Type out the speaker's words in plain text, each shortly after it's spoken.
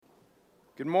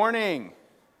Good morning.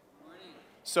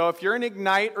 So if you're an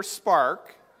Ignite or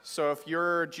Spark, so if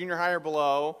you're junior high or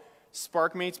below,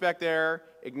 Spark meets back there.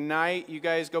 Ignite, you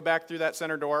guys go back through that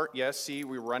center door. Yes, see,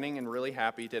 we're running and really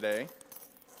happy today.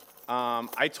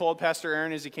 I told Pastor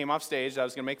Aaron as he came off stage that I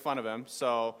was going to make fun of him.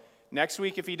 So next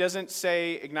week, if he doesn't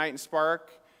say Ignite and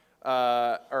Spark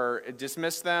or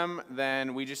dismiss them,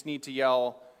 then we just need to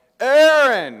yell,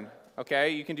 Aaron!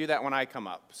 Okay, you can do that when I come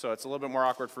up. So it's a little bit more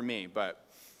awkward for me, but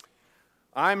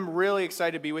I'm really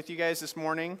excited to be with you guys this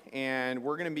morning, and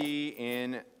we're going to be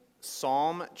in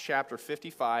Psalm chapter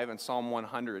 55 and Psalm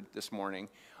 100 this morning.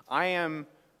 I am,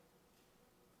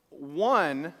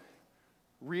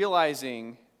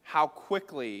 realizing how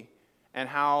quickly and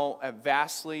how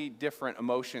vastly different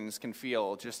emotions can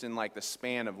feel just in like the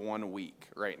span of 1 week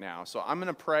right now. So I'm going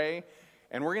to pray,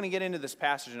 and we're going to get into this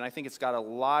passage, and I think it's got a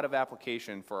lot of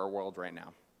application for our world right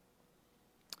now.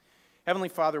 Heavenly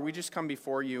Father, we just come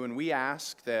before you, and we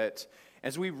ask that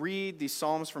as we read these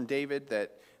Psalms from David, that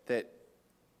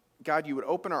God, you would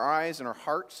open our eyes and our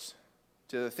hearts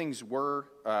to the things we're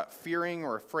fearing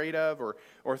or afraid of,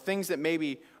 or things that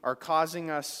maybe are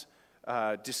causing us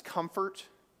discomfort,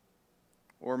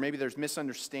 or maybe there's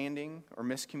misunderstanding or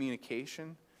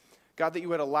miscommunication. God, that you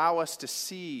would allow us to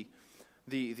see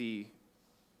the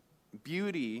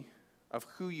beauty of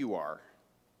who you are,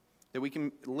 that we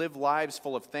can live lives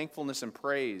full of thankfulness and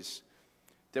praise,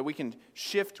 that we can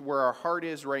shift where our heart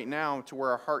is right now to where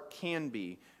our heart can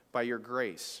be by your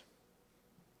grace.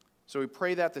 So we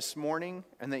pray that this morning,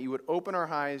 and that you would open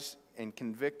our eyes and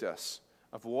convict us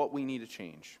of what we need to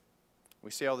change.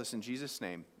 We say all this in Jesus'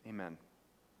 name, amen.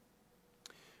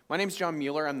 My name is John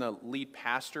Mueller. I'm the lead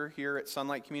pastor here at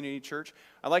Sunlight Community Church.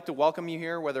 I'd like to welcome you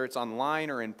here, whether it's online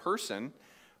or in person.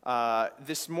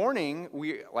 This morning,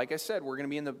 like I said, we're going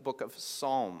to be in the book of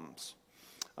Psalms.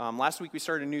 Last week we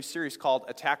started a new series called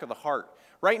Attack of the Heart.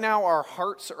 Right now our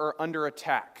hearts are under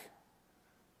attack.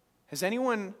 Has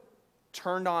anyone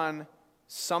turned on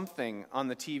something on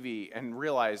the TV and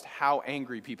realized how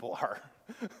angry people are?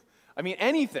 I mean,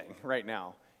 anything right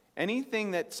now.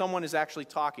 Anything that someone is actually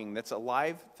talking that's a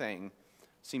live thing,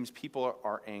 seems people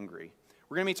are angry.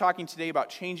 We're going to be talking today about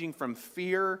changing from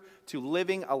fear to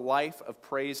living a life of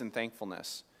praise and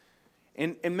thankfulness.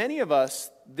 And many of us,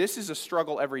 this is a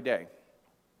struggle every day.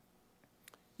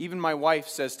 Even my wife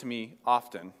says to me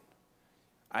often,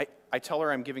 I tell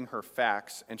her I'm giving her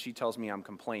facts, and she tells me I'm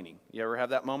complaining. You ever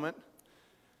have that moment?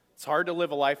 It's hard to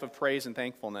live a life of praise and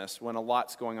thankfulness when a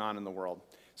lot's going on in the world.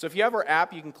 So if you have our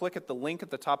app, you can click at the link at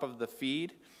the top of the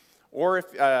feed, or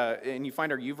if and you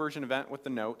find our YouVersion event with the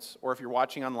notes, or if you're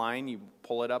watching online, you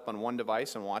pull it up on one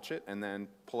device and watch it, and then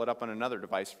pull it up on another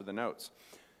device for the notes.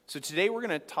 So today we're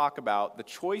going to talk about the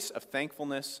choice of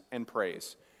thankfulness and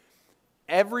praise.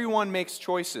 Everyone makes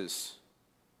choices.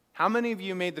 How many of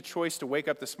you made the choice to wake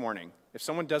up this morning? If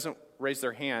someone doesn't raise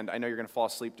their hand, I know you're going to fall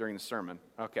asleep during the sermon.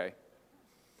 Okay.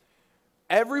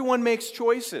 Everyone makes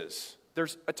choices.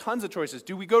 There's tons of choices.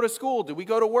 Do we go to school? Do we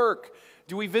go to work?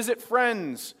 Do we visit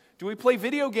friends? Do we play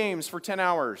video games for 10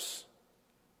 hours?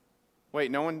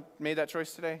 Wait, no one made that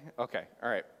choice today? Okay, all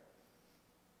right.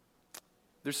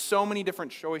 There's so many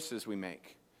different choices we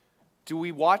make. Do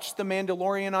we watch The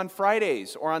Mandalorian on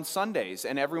Fridays or on Sundays,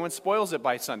 and everyone spoils it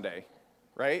by Sunday,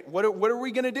 right? What are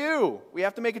we going to do? We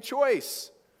have to make a choice.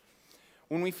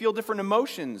 When we feel different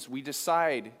emotions, we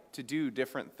decide to do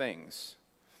different things.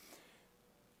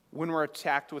 When we're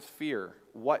attacked with fear,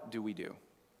 what do we do?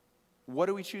 What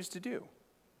do we choose to do?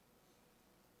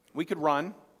 We could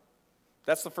run.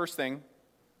 That's the first thing,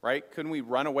 right? Couldn't we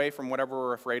run away from whatever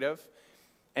we're afraid of?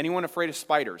 Anyone afraid of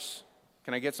spiders?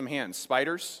 Can I get some hands?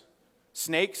 Spiders?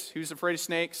 Snakes? Who's afraid of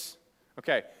snakes?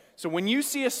 Okay, so when you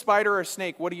see a spider or a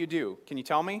snake, what do? Can you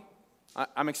tell me?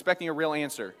 I'm expecting a real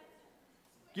answer.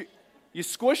 You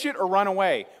squish it or run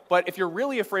away. But if you're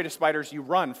really afraid of spiders, you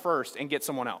run first and get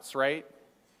someone else, right?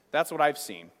 That's what I've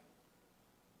seen.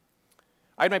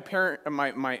 I had my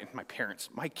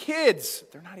kids,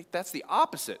 that's the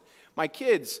opposite. My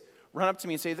kids run up to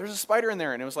me and say, there's a spider in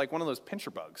there, and it was like one of those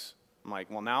pincher bugs. I'm like,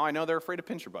 well, now I know they're afraid of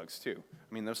pincher bugs too.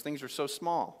 I mean, those things are so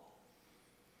small.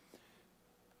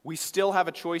 We still have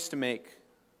a choice to make.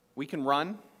 We can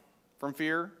run from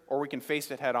fear, or we can face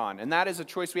it head on, and that is a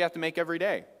choice we have to make every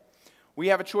day. We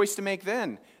have a choice to make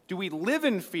then. Do we live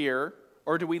in fear,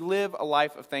 or do we live a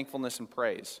life of thankfulness and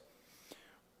praise?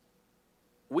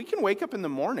 We can wake up in the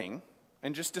morning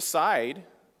and just decide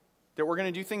that we're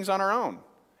going to do things on our own.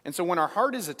 And so when our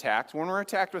heart is attacked, when we're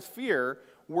attacked with fear,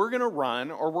 we're going to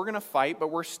run or we're going to fight, but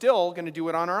we're still going to do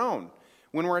it on our own.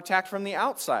 When we're attacked from the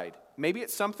outside, maybe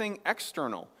it's something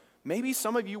external. Maybe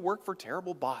some of you work for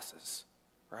terrible bosses,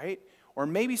 right? Or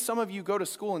maybe some of you go to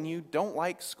school and you don't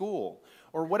like school.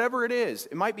 Or whatever it is.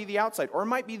 It might be the outside, or it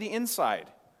might be the inside.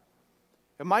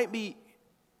 It might be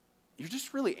you're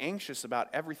just really anxious about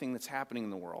everything that's happening in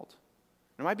the world.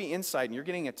 It might be inside and you're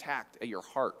getting attacked at your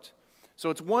heart. So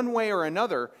it's one way or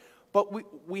another,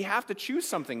 but we have to choose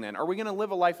something then. Are we going to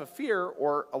live a life of fear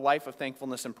or a life of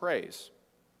thankfulness and praise?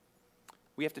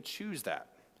 We have to choose that.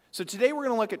 So today we're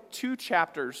going to look at 2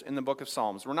 chapters in the book of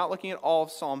Psalms. We're not looking at all of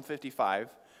Psalm 55.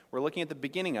 We're looking at the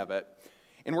beginning of it.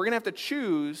 And we're going to have to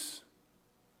choose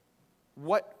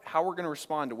how we're going to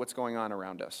respond to what's going on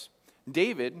around us.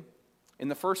 David, in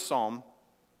the first Psalm,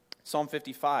 Psalm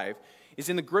 55, is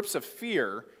in the grips of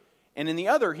fear, and in the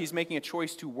other, he's making a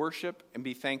choice to worship and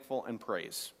be thankful and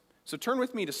praise. So turn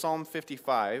with me to Psalm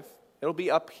 55. It'll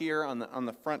be up here on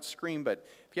the front screen, but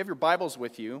if you have your Bibles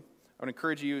with you, I would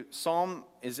encourage you, Psalms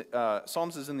is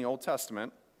in the Old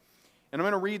Testament, and I'm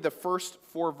going to read the first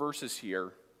 4 verses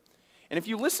here. And if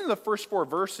you listen to the first 4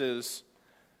 verses,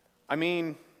 I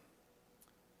mean,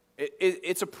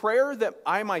 it's a prayer that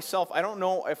I don't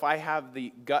know if I have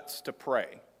the guts to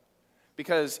pray,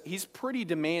 because he's pretty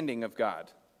demanding of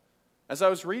God. As I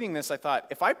was reading this, I thought,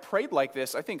 if I prayed like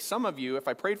this, I think some of you, if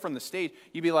I prayed from the stage,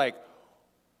 you'd be like,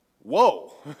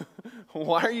 whoa,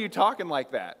 why are you talking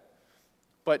like that?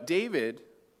 But David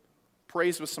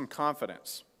prays with some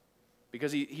confidence,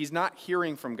 because he's not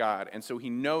hearing from God, and so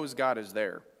he knows God is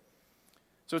there.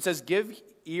 So it says, "Give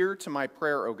ear to my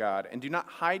prayer, O God, and do not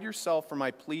hide yourself from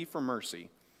my plea for mercy.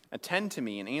 Attend to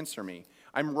me and answer me.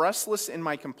 I'm restless in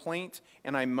my complaint,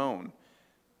 and I moan.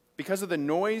 Because of the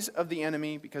noise of the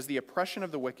enemy, because of the oppression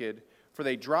of the wicked, for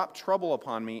they drop trouble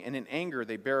upon me, and in anger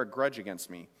they bear a grudge against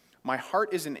me. My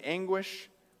heart is in anguish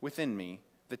within me.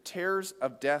 The terrors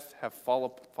of death have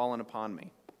fallen upon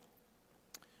me."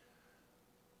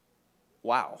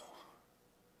 Wow.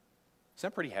 Is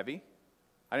that pretty heavy?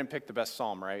 I didn't pick the best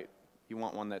psalm, right? You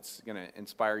want one that's going to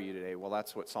inspire you today. Well,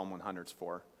 that's what Psalm 100's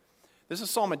for. This is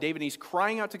a psalm of David, and he's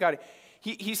crying out to God.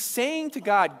 He's saying to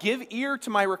God, give ear to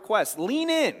my request. Lean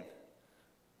in.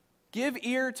 Give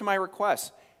ear to my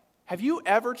request. Have you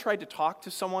ever tried to talk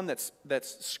to someone that's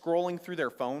scrolling through their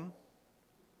phone?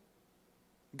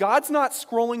 God's not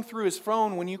scrolling through his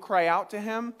phone when you cry out to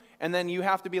him, and then you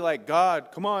have to be like, God,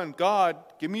 come on, God,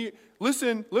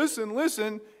 listen.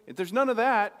 There's none of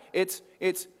that. It's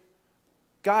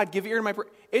God, give ear to my prayer.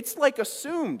 It's like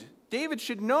assumed. David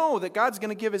should know that God's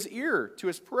going to give his ear to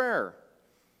his prayer.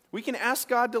 We can ask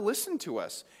God to listen to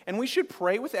us, and we should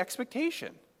pray with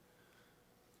expectation.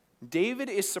 David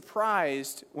is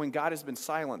surprised when God has been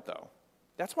silent, though.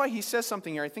 That's why he says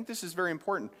something here. I think this is very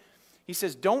important. He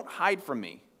says, don't hide from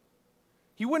me.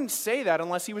 He wouldn't say that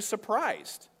unless he was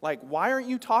surprised. Like, why aren't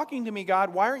you talking to me,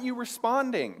 God? Why aren't you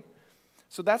responding?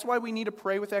 So that's why we need to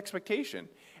pray with expectation.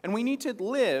 And we need to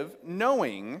live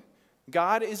knowing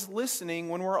God is listening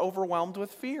when we're overwhelmed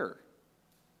with fear.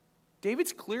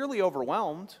 David's clearly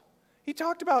overwhelmed. He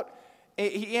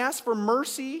asked for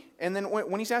mercy, and then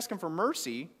when he's asking for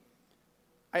mercy,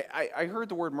 I heard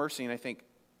the word mercy, and I think,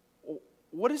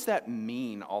 what does that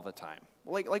mean all the time?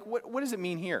 Like what does it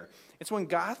mean here? It's when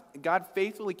God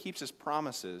faithfully keeps his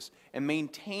promises and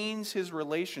maintains his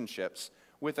relationships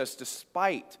with us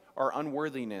despite our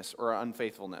unworthiness or our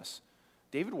unfaithfulness.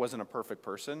 David wasn't a perfect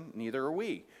person, neither are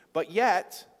we. But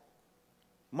yet,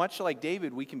 much like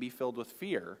David, we can be filled with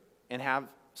fear and have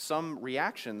some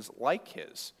reactions like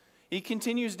his. He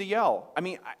continues to yell. I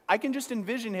mean, I can just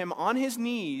envision him on his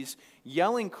knees,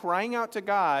 yelling, crying out to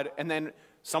God, and then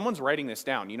someone's writing this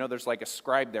down. You know, there's like a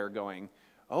scribe there going,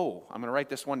 oh, I'm going to write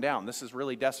this one down. This is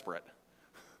really desperate.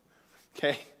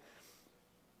 Okay?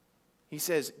 He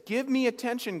says, give me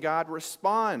attention, God,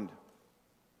 respond.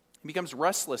 He becomes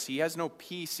restless. He has no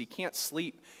peace. He can't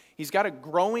sleep. He's got a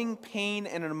growing pain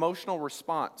and an emotional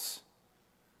response.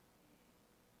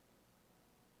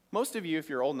 Most of you, if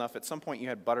you're old enough, at some point you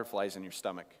had butterflies in your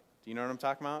stomach. Do you know what I'm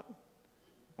talking about?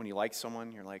 When you like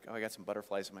someone, you're like, oh, I got some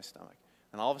butterflies in my stomach.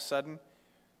 And all of a sudden,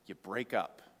 you break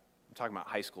up. I'm talking about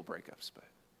high school breakups, but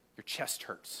your chest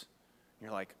hurts.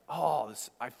 You're like, oh,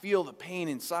 I feel the pain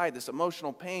inside, this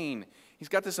emotional pain. He's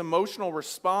got this emotional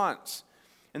response.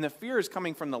 And the fear is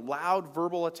coming from the loud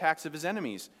verbal attacks of his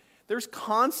enemies. There's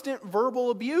constant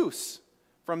verbal abuse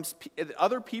from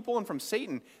other people and from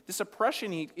Satan. This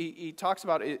oppression he talks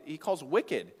about, he calls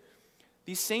wicked.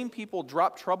 These same people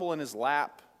drop trouble in his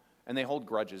lap, and they hold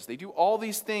grudges. They do all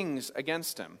these things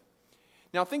against him.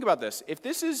 Now think about this. If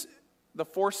this is the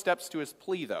 4 steps to his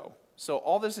plea, though, so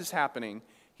all this is happening,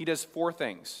 he does 4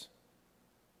 things.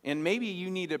 And maybe you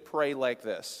need to pray like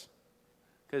this.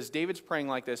 Because David's praying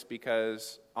like this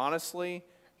because, honestly,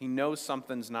 he knows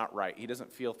something's not right. He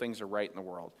doesn't feel things are right in the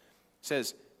world.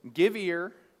 says, give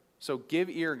ear. So give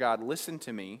ear, God. Listen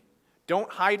to me. Don't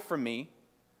hide from me.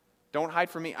 Don't hide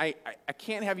from me. I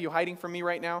can't have you hiding from me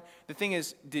right now. The thing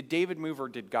is, did David move or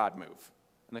did God move?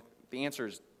 And the answer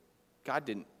is, God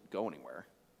didn't go anywhere.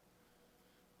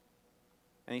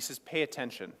 And he says, pay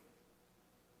attention.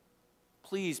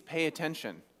 Please pay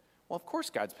attention. Well, of course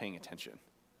God's paying attention.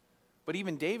 But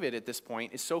even David at this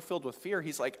point is so filled with fear,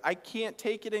 he's like, I can't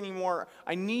take it anymore.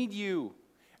 I need you.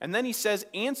 And then he says,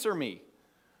 answer me.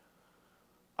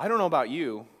 I don't know about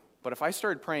you, but if I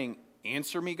started praying,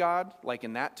 answer me, God, like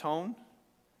in that tone,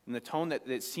 in the tone that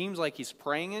it seems like he's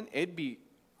praying in,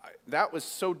 that was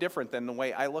so different than the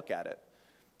way I look at it,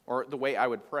 or the way I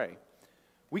would pray.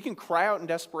 We can cry out in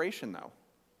desperation, though.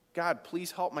 God,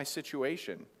 please help my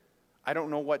situation. I don't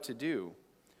know what to do.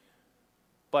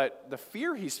 But the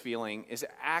fear he's feeling is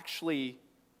actually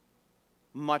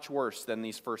much worse than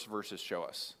these first verses show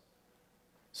us.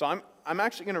 So I'm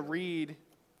actually going to read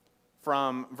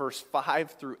from verse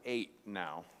 5 through 8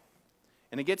 now.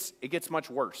 And it gets much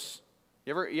worse.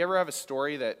 You ever have a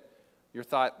story that you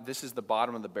thought, this is the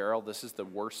bottom of the barrel, this is the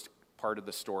worst part of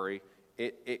the story?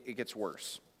 It gets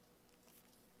worse.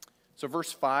 So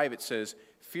verse 5, it says,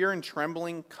 fear and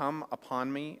trembling come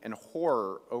upon me, and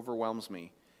horror overwhelms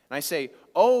me. And I say,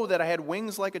 oh, that I had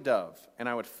wings like a dove, and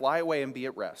I would fly away and be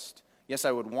at rest. Yes,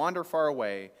 I would wander far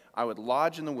away. I would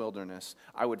lodge in the wilderness.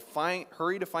 I would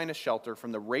hurry to find a shelter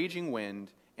from the raging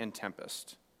wind and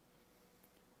tempest.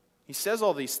 He says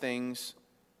all these things,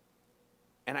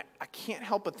 and I can't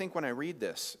help but think when I read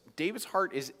this, David's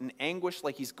heart is in anguish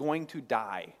like he's going to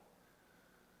die.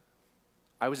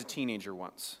 I was a teenager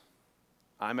once.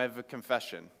 I'm of a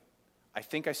confession. I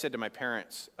think I said to my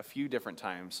parents a few different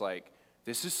times, like,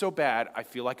 this is so bad, I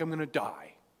feel like I'm going to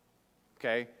die.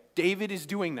 Okay? David is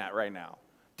doing that right now.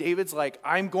 David's like,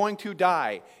 I'm going to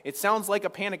die. It sounds like a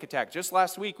panic attack. Just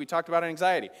last week, we talked about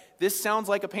anxiety. This sounds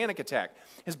like a panic attack.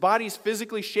 His body's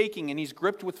physically shaking, and he's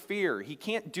gripped with fear. He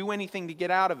can't do anything to get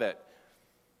out of it.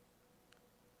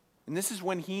 And this is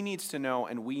when he needs to know,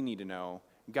 and we need to know,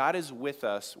 God is with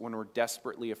us when we're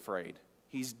desperately afraid.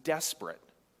 He's desperate.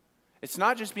 It's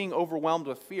not just being overwhelmed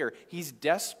with fear. He's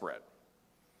desperate.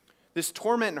 This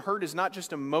torment and hurt is not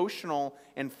just emotional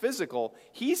and physical.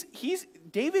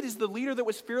 David is the leader that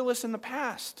was fearless in the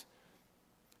past.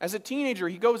 As a teenager,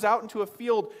 he goes out into a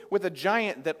field with a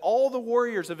giant that all the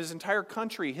warriors of his entire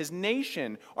country, his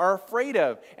nation, are afraid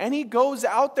of. And he goes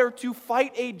out there to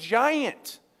fight a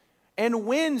giant and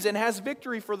wins and has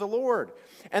victory for the Lord.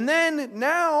 And then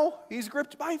now he's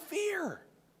gripped by fear.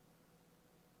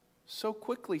 So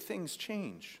quickly things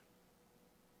change.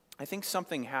 I think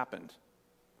something happened.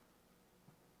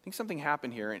 I think something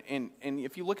happened here, and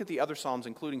if you look at the other Psalms,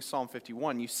 including Psalm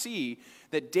 51, you see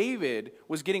that David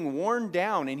was getting worn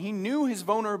down, and he knew his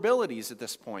vulnerabilities at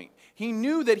this point. He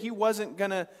knew that he wasn't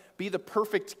going to be the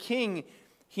perfect king.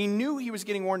 He knew he was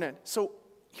getting worn down. So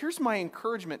here's my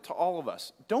encouragement to all of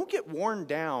us. Don't get worn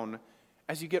down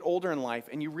as you get older in life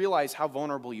and you realize how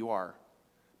vulnerable you are.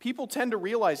 People tend to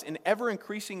realize in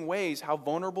ever-increasing ways how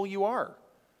vulnerable you are.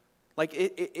 But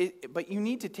you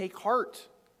need to take heart.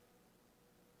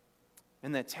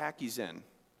 And the attack he's in,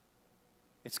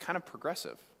 it's kind of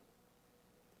progressive.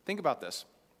 Think about this.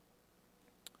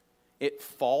 It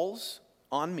falls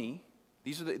on me.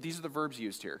 These are the verbs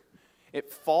used here.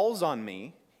 It falls on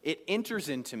me, it enters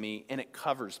into me, and it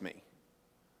covers me. Do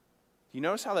you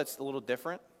notice how that's a little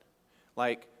different?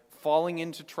 Like falling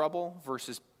into trouble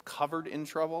versus covered in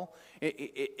trouble.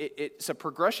 It's a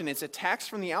progression. It's attacks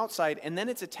from the outside, and then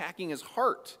it's attacking his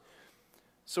heart.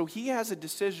 So he has a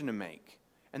decision to make.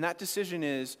 And that decision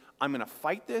is, I'm going to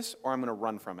fight this or I'm going to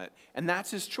run from it. And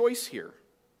that's his choice here.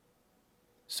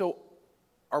 So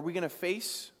are we going to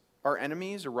face our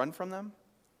enemies or run from them?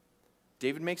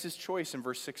 David makes his choice in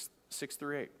verse 6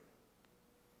 through 8.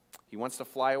 He wants to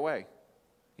fly away.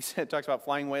 Talks about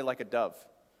flying away like a dove.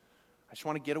 I just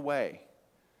want to get away.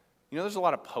 You know, there's a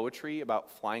lot of poetry about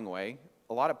flying away.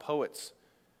 A lot of poets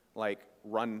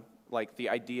run. Like the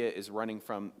idea is running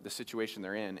from the situation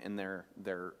they're in, and they're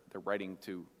writing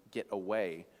to get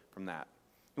away from that.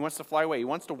 He wants to fly away. He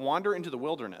wants to wander into the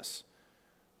wilderness,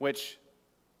 which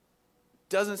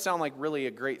doesn't sound like really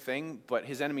a great thing, but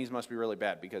his enemies must be really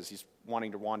bad because he's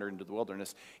wanting to wander into the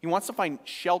wilderness. He wants to find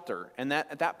shelter, and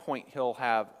at that point he'll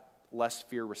have less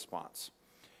fear response.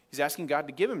 He's asking God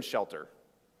to give him shelter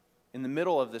in the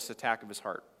middle of this attack of his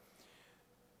heart.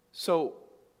 So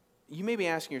you may be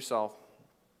asking yourself,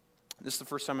 this is the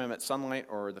first time I'm at Sunlight,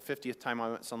 or the 50th time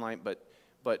I'm at Sunlight, but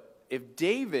if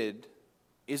David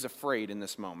is afraid in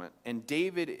this moment. And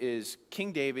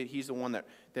King David, he's the one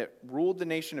that ruled the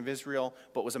nation of Israel,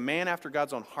 but was a man after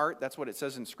God's own heart. That's what it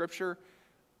says in Scripture.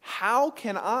 How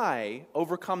can I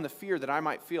overcome the fear that I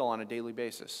might feel on a daily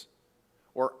basis?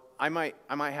 Or I might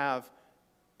have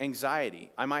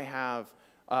anxiety. I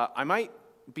might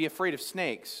be afraid of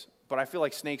snakes, but I feel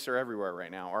like snakes are everywhere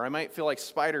right now. Or I might feel like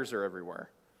spiders are everywhere.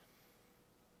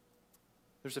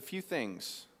 There's a few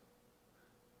things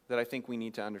that I think we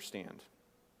need to understand.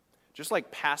 Just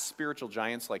like past spiritual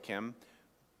giants like him,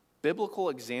 biblical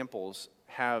examples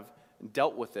have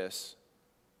dealt with this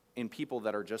in people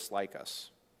that are just like us.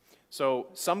 So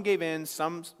some gave in,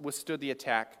 some withstood the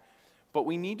attack, but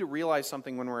we need to realize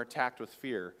something when we're attacked with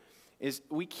fear, is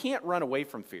we can't run away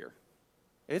from fear.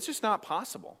 It's just not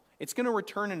possible. It's going to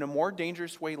return in a more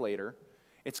dangerous way later.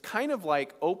 It's kind of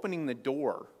like opening the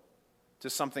door to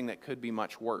something that could be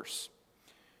much worse.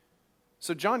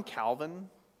 So John Calvin,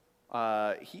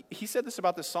 he said this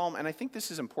about this psalm, and I think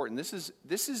this is important.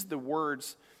 This is the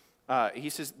words, he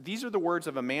says, these are the words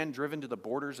of a man driven to the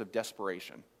borders of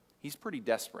desperation. He's pretty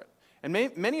desperate. And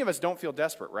many of us don't feel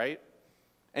desperate, right?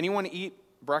 Anyone eat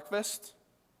breakfast?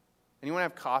 Anyone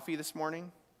have coffee this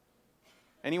morning?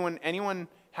 Anyone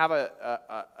have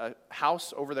a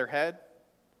house over their head?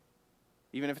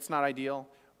 Even if it's not ideal?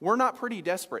 We're not pretty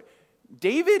desperate.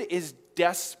 David is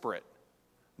desperate.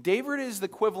 David is the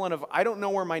equivalent of, I don't know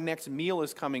where my next meal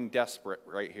is coming, desperate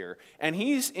right here. And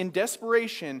he's in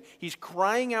desperation. He's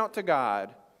crying out to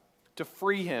God to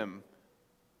free him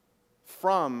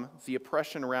from the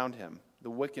oppression around him, the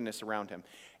wickedness around him.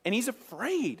 And he's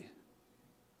afraid.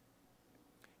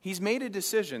 He's made a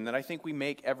decision that I think we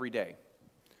make every day.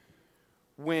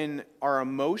 When our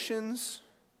emotions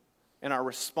and our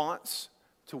response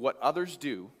to what others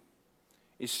do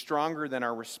is stronger than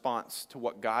our response to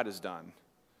what God has done,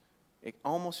 it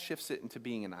almost shifts it into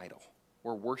being an idol.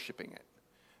 We're worshiping it.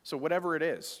 So whatever it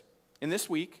is. In this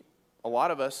week, a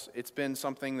lot of us, it's been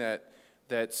something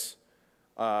that's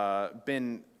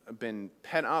been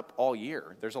pent up all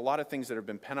year. There's a lot of things that have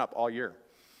been pent up all year.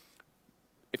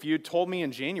 If you had told me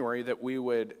in January that we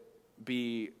would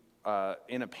be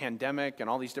in a pandemic and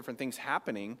all these different things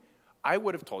happening, I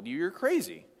would have told you you're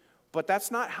crazy. But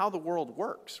that's not how the world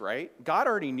works, right? God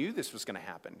already knew this was going to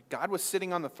happen. God was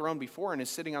sitting on the throne before and is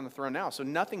sitting on the throne now, so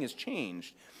nothing has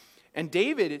changed. And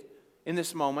David, in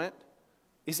this moment,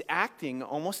 is acting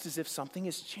almost as if something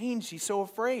has changed. He's so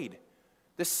afraid.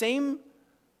 The same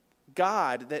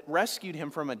God that rescued him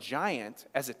from a giant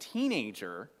as a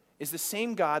teenager is the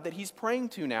same God that he's praying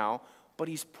to now, but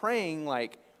he's praying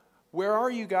like, where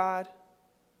are you, God?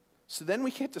 So then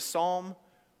we get to Psalm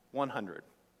 100.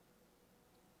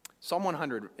 Psalm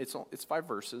 100, it's 5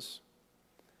 verses.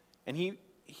 And he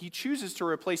chooses to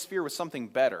replace fear with something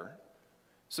better.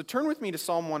 So turn with me to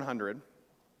Psalm 100.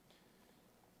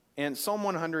 And Psalm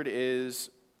 100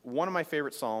 is one of my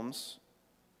favorite psalms.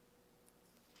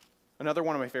 Another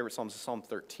one of my favorite psalms is Psalm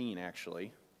 13,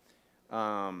 actually. It's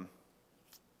a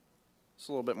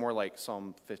little bit more like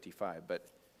Psalm 55, but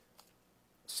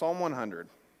Psalm 100.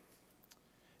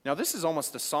 Now, this is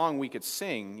almost a song we could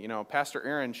sing. You know, Pastor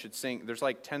Aaron should sing. There's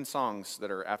like 10 songs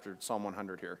that are after Psalm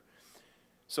 100 here.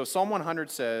 So Psalm 100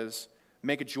 says,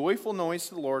 "Make a joyful noise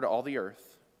to the Lord, all the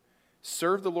earth.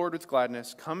 Serve the Lord with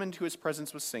gladness. Come into his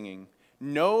presence with singing.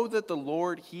 Know that the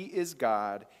Lord, he is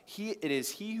God. It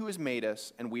is he who has made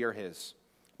us, and we are his.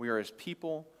 We are his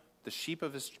people, the sheep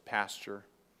of his pasture.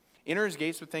 Enter his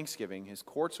gates with thanksgiving, his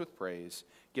courts with praise.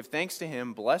 Give thanks to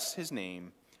him, bless his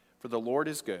name, for the Lord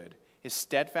is good. His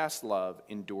steadfast love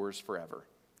endures forever,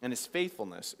 and his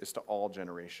faithfulness is to all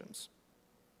generations."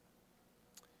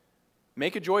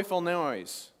 Make a joyful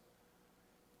noise.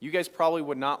 You guys probably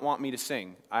would not want me to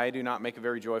sing. I do not make a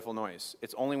very joyful noise.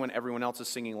 It's only when everyone else is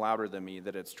singing louder than me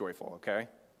that it's joyful, okay?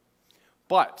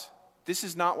 But this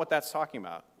is not what that's talking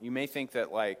about. You may think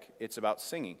that, like, it's about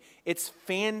singing. It's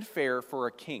fanfare for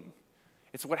a king.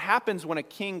 It's what happens when a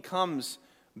king comes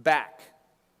back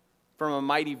from a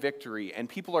mighty victory, and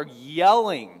people are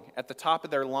yelling at the top of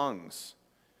their lungs.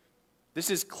 This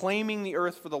is claiming the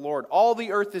earth for the Lord. All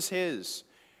the earth is his.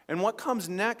 And what comes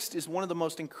next is one of the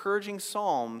most encouraging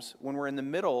psalms when we're in the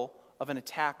middle of an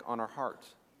attack on our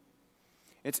heart.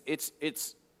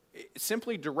 It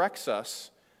simply directs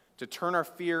us to turn our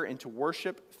fear into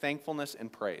worship, thankfulness,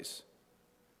 and praise.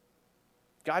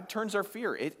 God turns our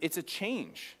fear. It's a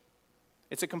change.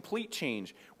 It's a complete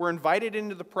change. We're invited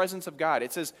into the presence of God.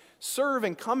 It says, serve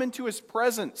and come into his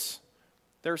presence.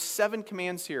 There are 7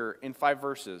 commands here in 5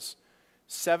 verses.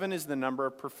 7 is the number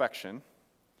of perfection.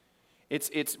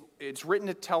 It's written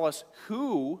to tell us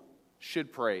who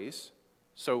should praise.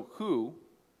 So who?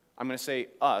 I'm going to say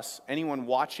us, anyone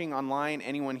watching online,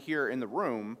 anyone here in the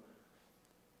room,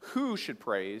 who should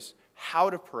praise, how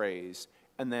to praise,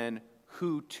 and then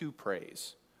who to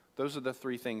praise. Those are the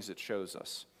three things it shows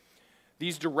us.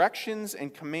 These directions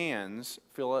and commands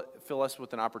fill us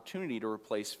with an opportunity to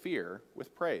replace fear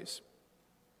with praise.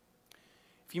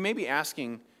 If you may be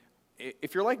asking,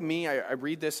 if you're like me, I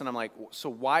read this and I'm like,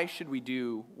 so why should we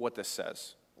do what this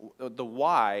says? The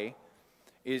why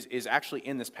is actually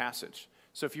in this passage.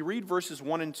 So if you read verses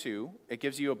 1 and 2, it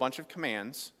gives you a bunch of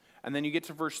commands, and then you get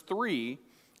to verse 3,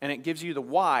 and it gives you the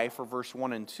why for verse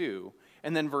 1 and 2,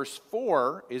 and then verse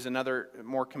 4 is another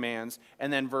more commands,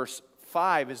 and then verse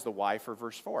 5 is the why for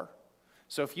verse 4.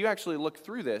 So if you actually look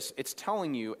through this, it's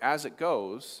telling you as it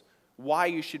goes why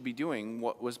you should be doing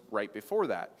what was right before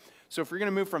that. So if we're going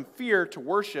to move from fear to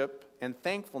worship and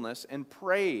thankfulness and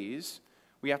praise,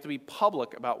 we have to be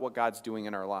public about what God's doing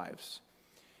in our lives.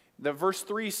 The verse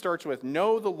 3 starts with,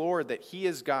 know the Lord that he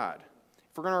is God.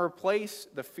 If we're going to replace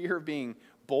the fear of being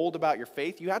bold about your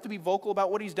faith, you have to be vocal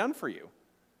about what he's done for you.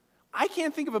 I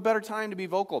can't think of a better time to be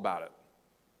vocal about it.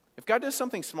 If God does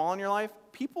something small in your life,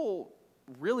 people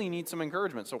really need some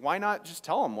encouragement. So why not just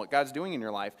tell them what God's doing in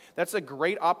your life? That's a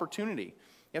great opportunity.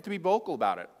 You have to be vocal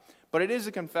about it. But it is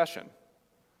a confession.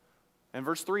 And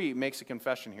verse 3 makes a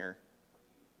confession here.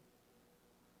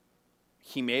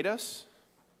 He made us.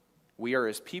 We are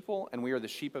his people, and we are the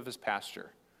sheep of his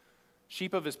pasture.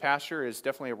 Sheep of his pasture is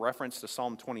definitely a reference to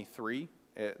Psalm 23.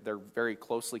 They're very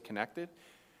closely connected.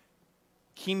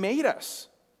 He made us.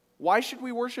 Why should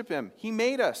we worship him? He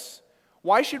made us.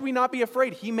 Why should we not be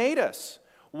afraid? He made us.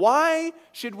 Why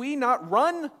should we not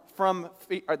run from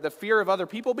the fear of other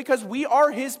people? Because we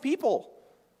are his people.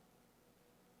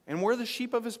 And we're the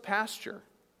sheep of his pasture.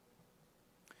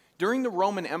 During the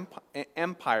Roman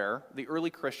Empire, the early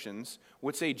Christians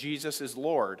would say Jesus is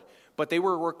Lord, but they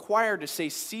were required to say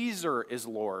Caesar is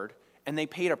Lord, and they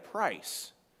paid a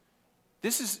price.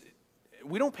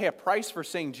 We don't pay a price for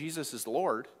saying Jesus is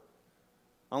Lord,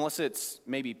 unless it's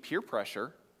maybe peer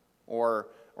pressure or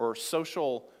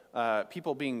social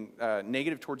people being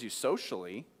negative towards you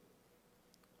socially.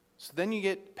 So then you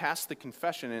get past the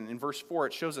confession, and in verse 4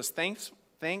 it shows us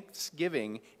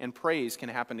thanksgiving and praise can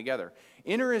happen together.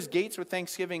 Enter his gates with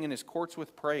thanksgiving and his courts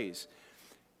with praise.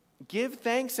 Give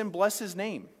thanks and bless his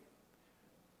name.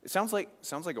 It sounds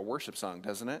like a worship song,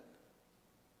 doesn't it?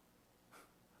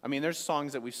 I mean, there's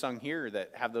songs that we've sung here that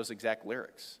have those exact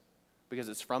lyrics because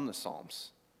it's from the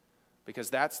Psalms, because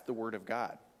that's the word of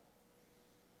God.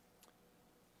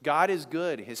 God is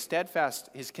good. His steadfast,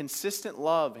 his consistent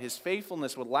love, his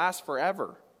faithfulness would last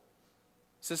forever.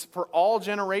 It says for all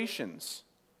generations.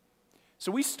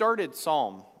 So we started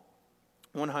Psalm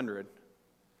 100,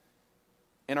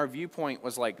 and our viewpoint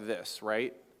was like this,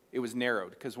 right? It was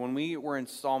narrowed, because when we were in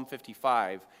Psalm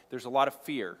 55, there's a lot of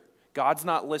fear. God's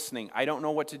not listening. I don't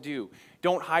know what to do.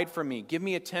 Don't hide from me. Give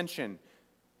me attention.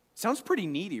 Sounds pretty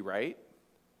needy, right?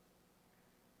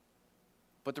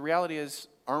 But the reality is,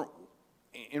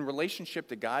 in relationship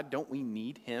to God, don't we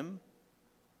need him?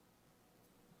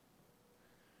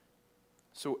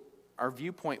 So our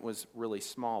viewpoint was really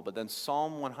small, but then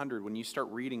Psalm 100, when you start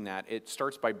reading that, it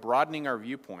starts by broadening our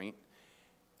viewpoint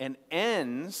and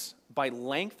ends by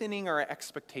lengthening our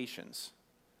expectations.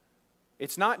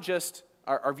 It's not just,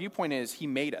 our viewpoint is he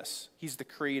made us. He's the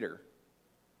creator.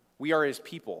 We are his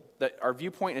people. That our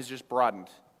viewpoint is just broadened.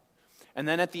 And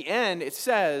then at the end, it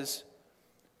says,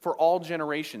 for all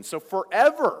generations. So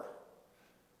forever.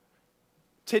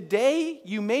 Today,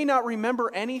 you may not remember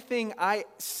anything I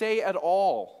say at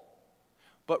all.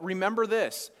 But remember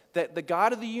this, that the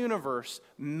God of the universe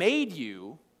made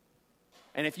you,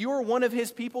 and if you are one of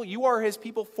his people, you are his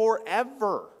people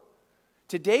forever.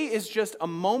 Today is just a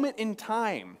moment in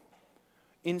time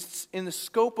in the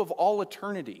scope of all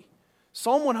eternity.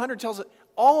 Psalm 100 tells it,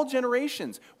 all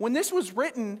generations. When this was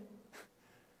written,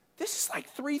 this is like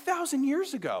 3,000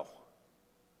 years ago.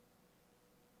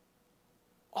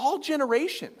 All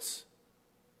generations.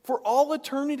 For all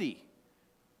eternity.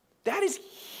 That is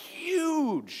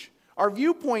huge. Our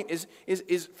viewpoint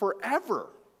is forever.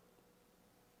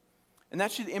 And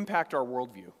that should impact our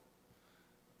worldview.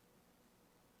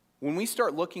 When we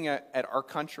start looking at our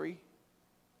country,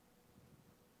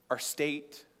 our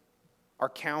state, our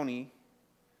county,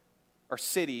 our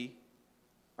city,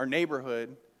 our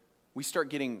neighborhood, we start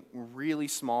getting really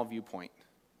small viewpoint.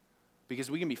 Because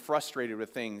we can be frustrated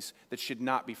with things that should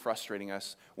not be frustrating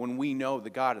us when we know the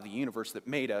God of the universe that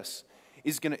made us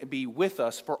is going to be with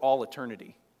us for all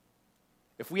eternity.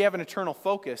 If we have an eternal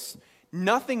focus,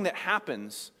 nothing that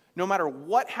happens, no matter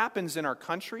what happens in our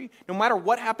country, no matter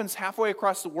what happens halfway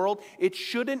across the world, it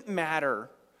shouldn't matter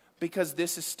because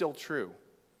this is still true.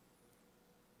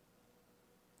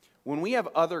 When we have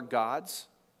other gods,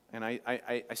 and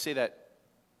I say that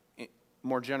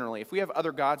more generally, if we have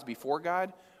other gods before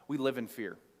God, we live in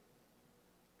fear.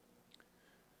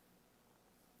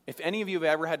 If any of you have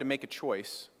ever had to make a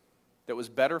choice that was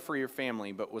better for your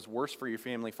family but was worse for your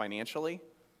family financially,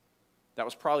 that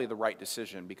was probably the right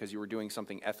decision because you were doing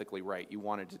something ethically right. You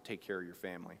wanted to take care of your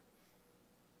family.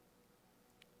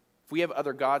 If we have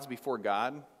other gods before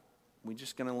God, we're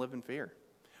just going to live in fear.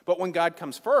 But when God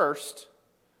comes first,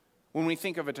 when we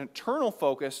think of an eternal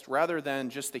focus rather than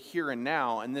just the here and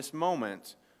now, in this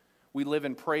moment, we live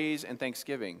in praise and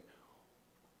thanksgiving.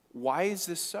 Why is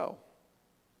this so?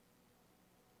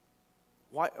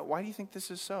 Why do you think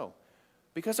this is so?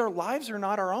 Because our lives are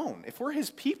not our own. If we're His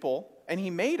people and He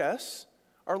made us,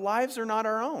 our lives are not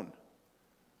our own.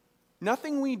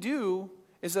 Nothing we do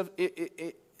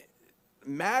it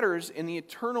matters in the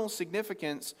eternal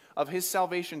significance of His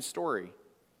salvation story.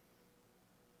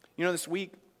 You know, this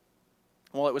week,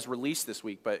 well, it was released this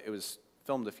week, but it was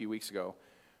filmed a few weeks ago.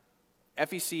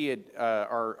 FEC,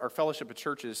 our Fellowship of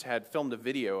Churches, had filmed a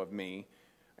video of me,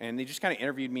 and they just kind of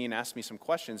interviewed me and asked me some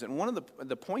questions. And one of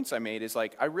the points I made is,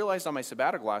 like, I realized on my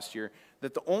sabbatical last year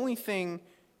that the only thing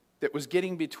that was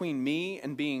getting between me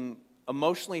and being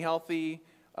emotionally healthy,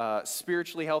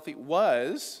 spiritually healthy,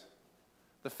 was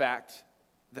the fact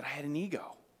that I had an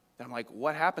ego. And I'm like,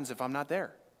 what happens if I'm not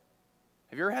there?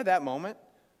 Have you ever had that moment?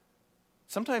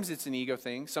 Sometimes it's an ego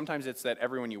thing. Sometimes it's that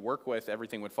everyone you work with,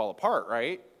 everything would fall apart,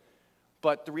 right?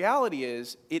 But the reality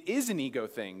is, it is an ego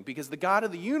thing because the God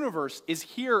of the universe is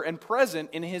here and present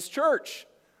in His church.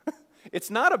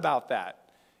 It's not about that.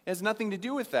 It has nothing to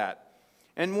do with that.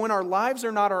 And when our lives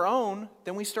are not our own,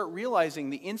 then we start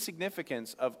realizing the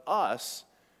insignificance of us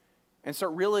and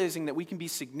start realizing that we can be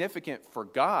significant for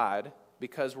God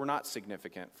because we're not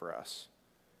significant for us,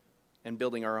 and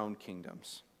building our own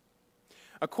kingdoms.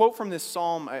 A quote from this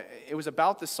psalm, it was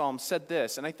about this psalm, said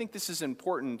this, and I think this is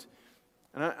important,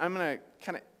 and I'm going to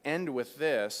kind of end with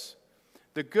this.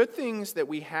 The good things that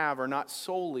we have are not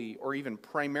solely or even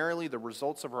primarily the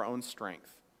results of our own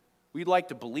strength. We'd like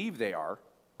to believe they are,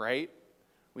 right?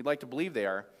 We'd like to believe they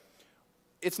are.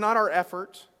 It's not our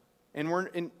effort, and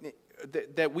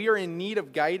that we are in need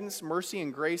of guidance, mercy,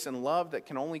 and grace and love that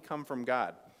can only come from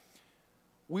God.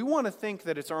 We want to think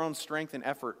that it's our own strength and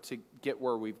effort to get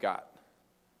where we've got.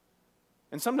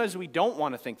 And sometimes we don't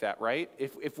want to think that, right?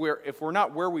 If we're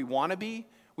not where we want to be,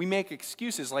 we make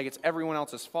excuses like it's everyone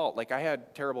else's fault. Like, I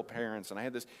had terrible parents and I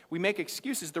had this. We make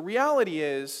excuses. The reality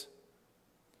is,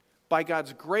 by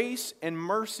God's grace and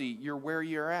mercy, you're where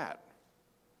you're at.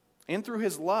 And through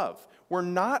His love. We're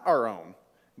not our own.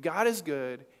 God is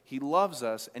good, He loves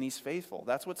us, and He's faithful.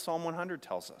 That's what Psalm 100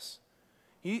 tells us.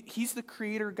 He's the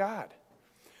Creator God.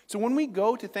 So when we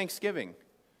go to Thanksgiving,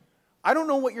 I don't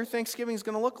know what your Thanksgiving is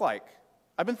going to look like.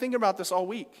 I've been thinking about this all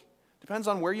week. Depends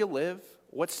on where you live,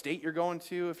 what state you're going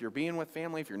to, if you're being with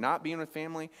family, if you're not being with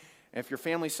family. If your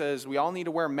family says we all need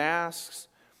to wear masks,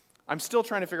 I'm still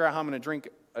trying to figure out how I'm going to drink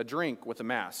a drink with a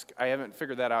mask. I haven't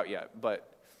figured that out yet. But,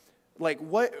 like,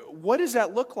 what does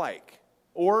that look like?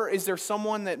 Or is there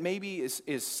someone that maybe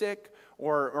is sick,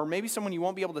 or maybe someone you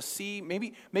won't be able to see?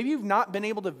 Maybe you've not been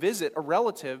able to visit a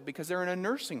relative because they're in a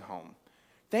nursing home.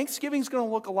 Thanksgiving's going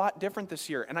to look a lot different this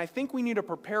year, and I think we need to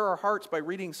prepare our hearts by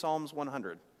reading Psalms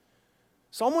 100.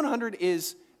 Psalm 100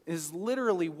 is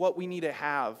literally what we need to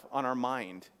have on our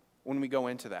mind when we go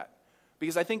into that.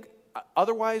 Because I think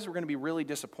otherwise we're going to be really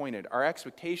disappointed. Our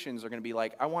expectations are going to be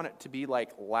like, I want it to be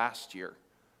like last year.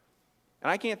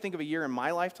 And I can't think of a year in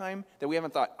my lifetime that we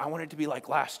haven't thought, I want it to be like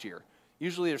last year.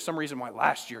 Usually there's some reason why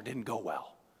last year didn't go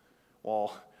well.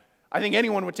 Well, I think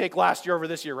anyone would take last year over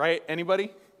this year, right?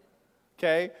 Anybody?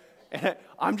 Okay?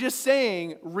 I'm just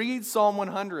saying, read Psalm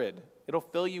 100. It'll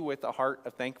fill you with a heart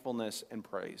of thankfulness and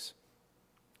praise.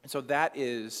 And so that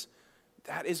is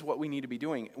what we need to be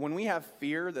doing. When we have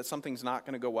fear that something's not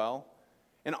going to go well,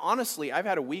 and honestly, I've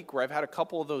had a week where I've had a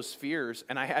couple of those fears,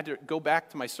 and I had to go back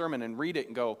to my sermon and read it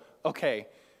and go, okay,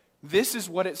 this is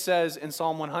what it says in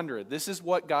Psalm 100. This is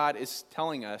what God is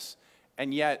telling us,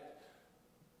 and yet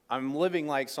I'm living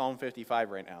like Psalm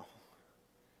 55 right now.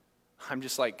 I'm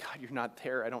just like, God, you're not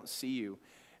there. I don't see you.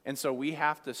 And so we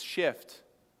have to shift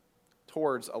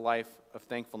towards a life of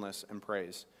thankfulness and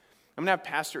praise. I'm going to have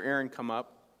Pastor Aaron come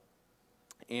up,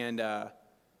 and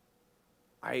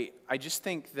I just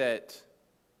think that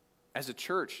as a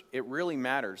church, it really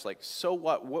matters. Like, so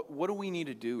what? What do we need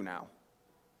to do now?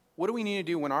 What do we need to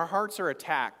do when our hearts are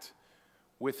attacked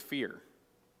with fear?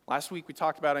 Last week we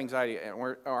talked about anxiety, and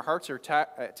our hearts are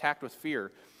attacked with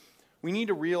fear. We need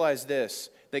to realize this,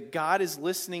 that God is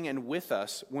listening and with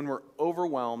us when we're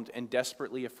overwhelmed and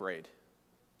desperately afraid.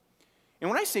 And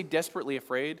when I say desperately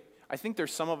afraid, I think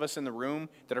there's some of us in the room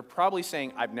that are probably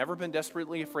saying, I've never been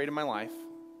desperately afraid in my life.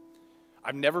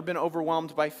 I've never been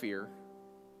overwhelmed by fear.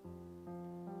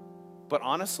 But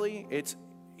honestly,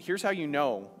 here's how you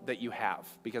know that you have,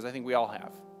 because I think we all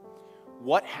have.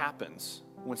 What happens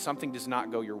when something does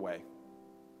not go your way?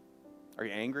 Are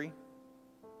you angry?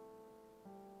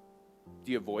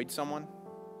 Do you avoid someone?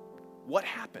 What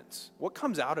happens? What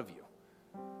comes out of you?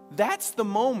 That's the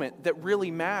moment that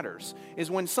really matters, is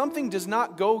when something does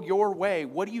not go your way,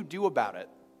 what do you do about it?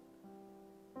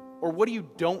 Or what do you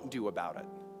don't do about it?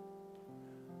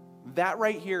 That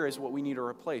right here is what we need to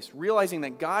replace, realizing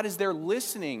that God is there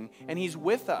listening and He's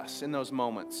with us in those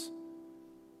moments.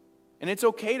 And it's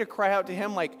okay to cry out to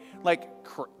Him like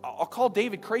I'll call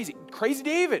David crazy. Crazy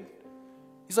David.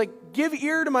 He's like, give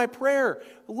ear to my prayer.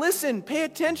 Listen, pay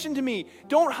attention to me.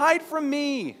 Don't hide from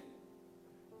me.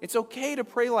 It's okay to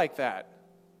pray like that.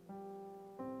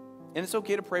 And it's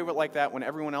okay to pray like that when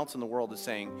everyone else in the world is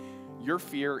saying, your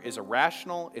fear is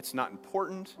irrational, it's not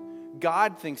important.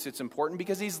 God thinks it's important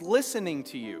because He's listening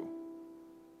to you.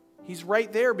 He's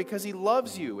right there because He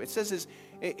loves you. It says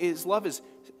His love is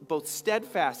both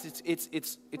steadfast,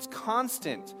 it's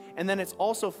constant, and then it's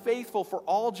also faithful for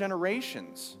all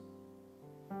generations.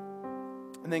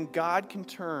 And then God can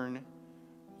turn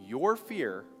your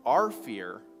fear, our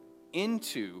fear,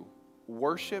 into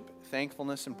worship,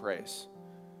 thankfulness, and praise.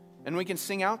 And we can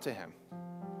sing out to Him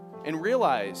and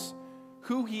realize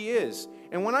who He is.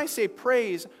 And when I say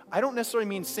praise, I don't necessarily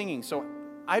mean singing. So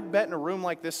I bet in a room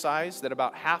like this size that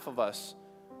about half of us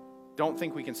don't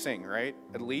think we can sing, right?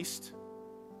 At least.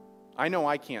 I know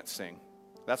I can't sing.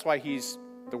 That's why he's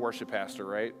the worship pastor,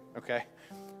 right? Okay.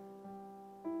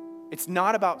 It's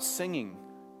not about singing.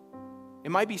 It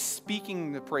might be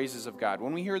speaking the praises of God.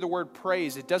 When we hear the word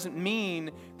praise, it doesn't mean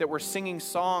that we're singing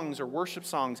songs or worship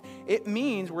songs. It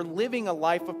means we're living a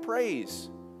life of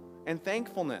praise and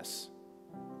thankfulness.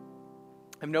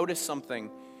 I've noticed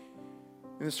something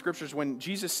in the scriptures when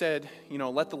Jesus said,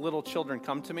 let the little children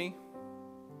come to me.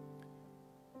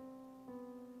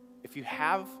 If you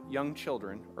have young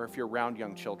children or if you're around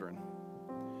young children,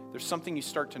 there's something you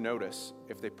start to notice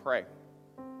if they pray.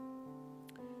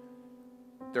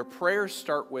 Their prayers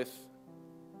start with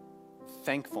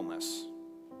thankfulness.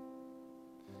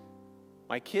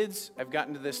 My kids have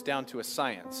gotten to this down to a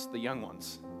science, the young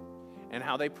ones. And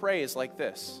how they pray is like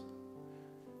this.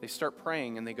 They start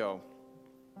praying and they go,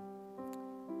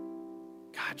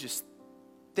 God, just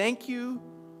thank you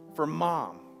for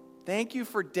Mom. Thank you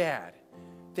for Dad.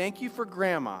 Thank you for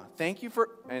Grandma. Thank you for,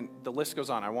 and the list goes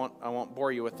on. I won't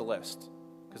bore you with the list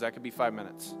because that could be 5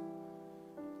 minutes.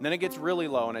 And then it gets really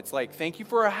low, and it's like, thank you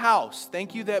for a house.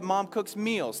 Thank you that Mom cooks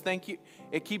meals. Thank you.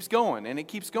 It keeps going, and it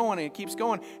keeps going, and it keeps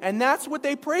going. And that's what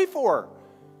they pray for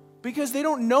because they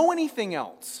don't know anything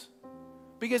else.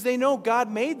 Because they know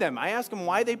God made them. I ask them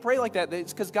why they pray like that.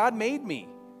 It's because God made me.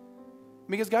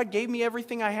 Because God gave me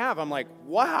everything I have. I'm like,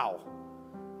 wow.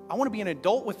 I want to be an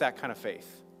adult with that kind of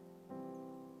faith.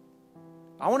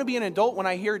 I want to be an adult when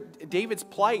I hear David's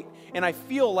plight and I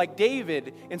feel like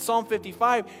David in Psalm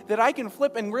 55 that I can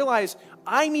flip and realize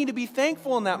I need to be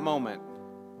thankful in that moment.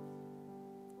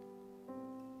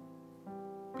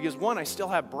 Because one, I still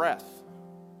have breath.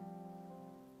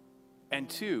 And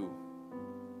two,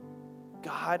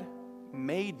 God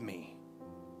made me.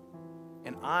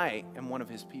 And I am one of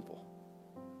His people.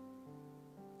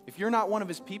 If you're not one of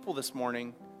His people this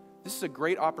morning, this is a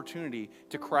great opportunity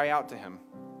to cry out to Him.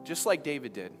 Just like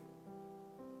David did.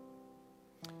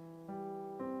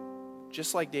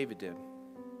 Just like David did.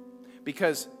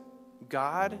 Because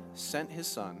God sent His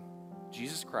Son,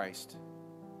 Jesus Christ,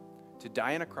 to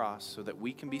die on a cross so that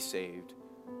we can be saved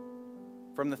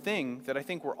from the thing that I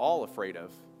think we're all afraid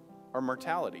of, our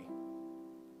mortality.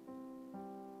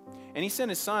 And He sent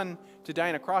His Son to die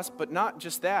on a cross, but not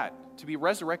just that, to be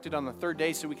resurrected on the third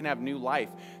day so we can have new life.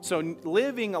 So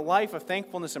living a life of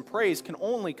thankfulness and praise can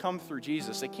only come through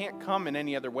Jesus. It can't come in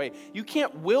any other way. You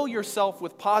can't will yourself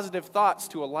with positive thoughts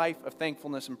to a life of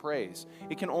thankfulness and praise.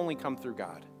 It can only come through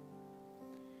God.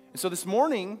 And so this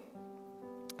morning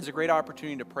is a great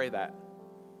opportunity to pray that.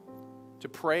 To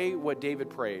pray what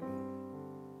David prayed.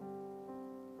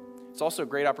 It's also a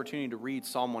great opportunity to read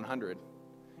Psalm 100.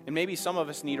 And maybe some of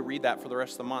us need to read that for the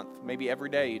rest of the month. Maybe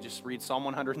every day you just read Psalm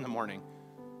 100 in the morning.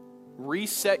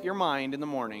 Reset your mind in the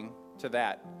morning to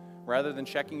that. Rather than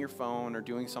checking your phone or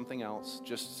doing something else,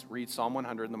 just read Psalm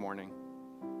 100 in the morning.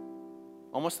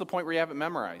 Almost to the point where you have it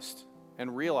memorized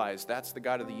and realize that's the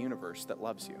God of the universe that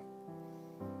loves you.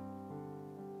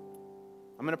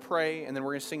 I'm going to pray, and then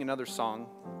we're going to sing another song.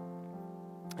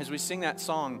 As we sing that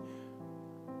song,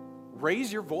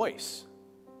 raise your voice.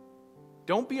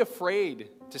 Don't be afraid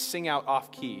to sing out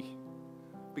off key,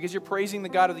 because you're praising the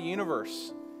God of the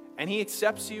universe, and He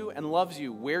accepts you and loves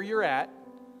you where you're at,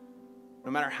 no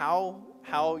matter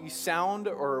how you sound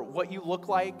or what you look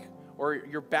like or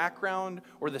your background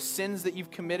or the sins that you've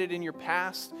committed in your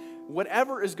past.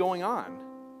 Whatever is going on,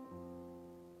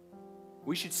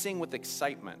 we should sing with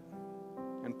excitement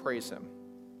and praise Him.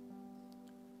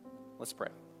 Let's pray.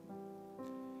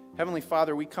 Heavenly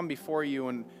Father, we come before you,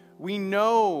 and we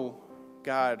know,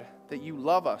 God, that you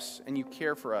love us and you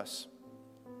care for us.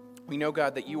 We know,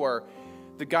 God, that you are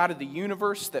the God of the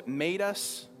universe that made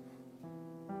us.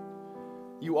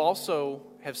 You also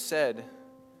have said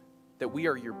that we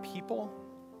are your people.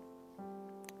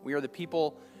 We are the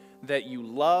people that you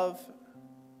love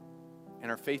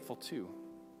and are faithful to.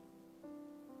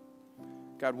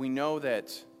 God, we know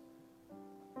that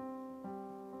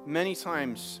many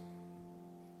times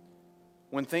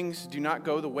when things do not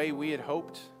go the way we had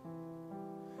hoped,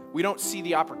 we don't see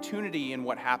the opportunity in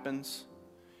what happens,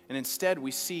 and instead we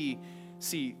see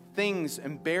things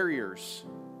and barriers.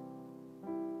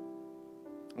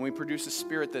 And we produce a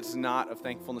spirit that's not of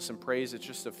thankfulness and praise, it's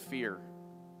just of fear.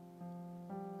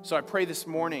 So I pray this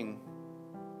morning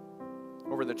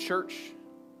over the church,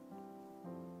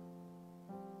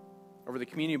 over the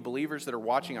community of believers that are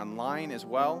watching online as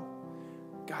well.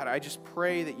 God, I just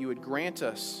pray that you would grant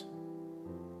us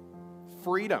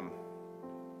freedom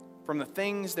from the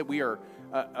things that we are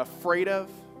afraid of,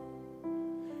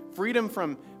 freedom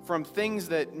from things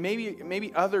that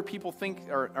maybe other people think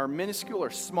are minuscule or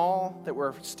small, that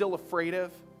we're still afraid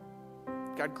of.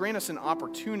 God, grant us an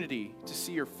opportunity to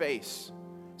see your face,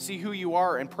 see who you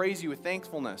are, and praise you with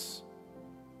thankfulness,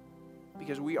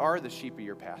 because we are the sheep of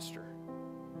your pasture,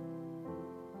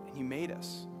 and you made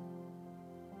us.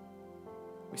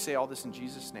 We say all this in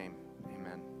Jesus' name.